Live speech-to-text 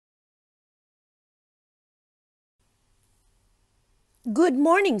Good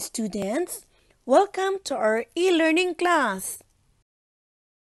morning, students. Welcome to our e-learning class.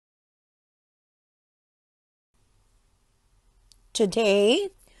 Today,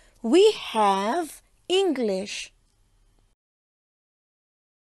 we have English.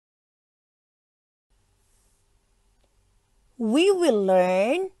 We will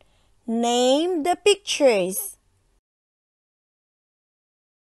learn name the pictures.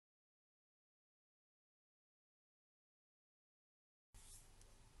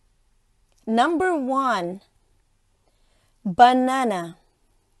 Number 1, banana.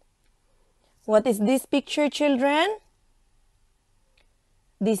 What is this picture, children?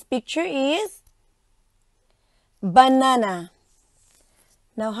 This picture is banana.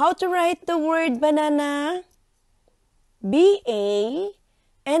 Now, how to write the word banana? B-A-N-A-N-A.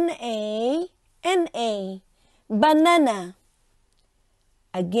 Banana.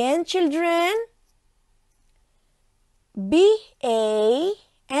 Again, children. B-A-N-A-N-A.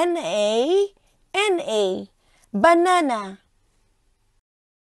 Banana.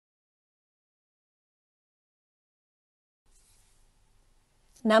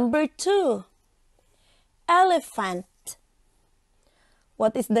 Number 2, elephant.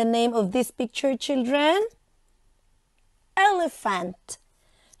 What is the name of this picture, children? Elephant.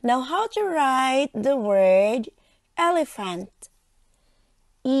 Now, how to write the word elephant?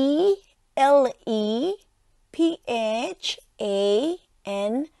 E-L-E-P-H-A-N-T.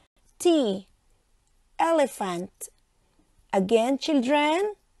 Elephant. Again,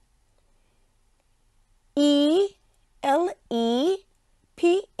 children. E-L-E-P-H-A-N-T.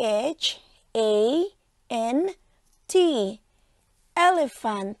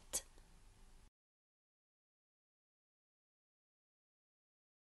 Elephant.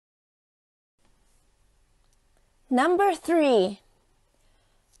 Number 3,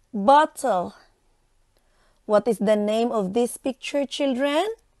 bottle. What is the name of this picture, children?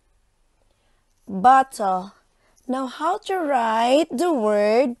 Bottle. Now, how to write the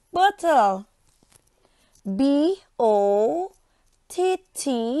word bottle? B-O-T-T-L-E.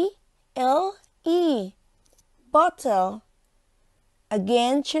 Bottle.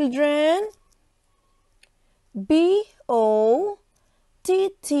 Again, children. B-O-T-T-L-E.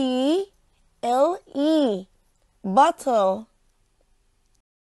 Bottle.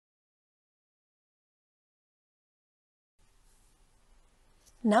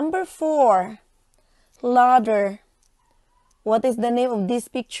 Number 4, ladder. What is the name of this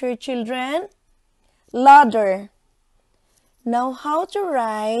picture, children? Ladder. Now, how to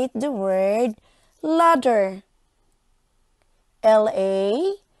write the word ladder?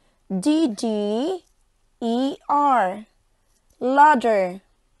 L-A-D-D-E-R. Ladder.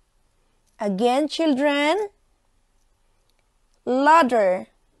 Again, children. Ladder.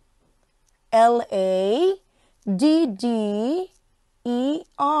 L-A-D-D-E-R.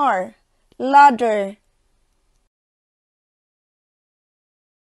 Ladder.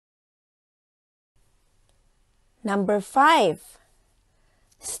 Number 5,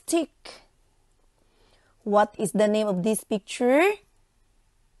 stick. What is the name of this picture?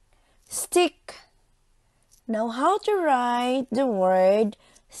 Stick. Now, how to write the word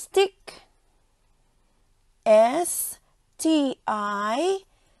stick? S-T-I-C-K.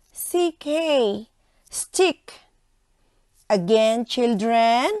 Stick. Again,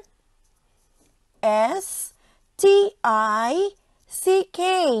 children. S-T-I-C-K.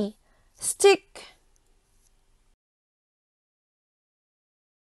 Stick.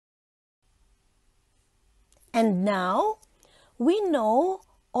 And now, we know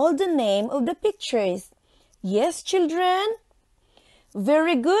all the name of the pictures. Yes, children?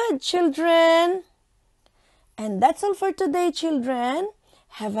 Very good, children. And that's all for today, children.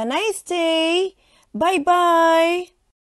 Have a nice day. Bye-bye.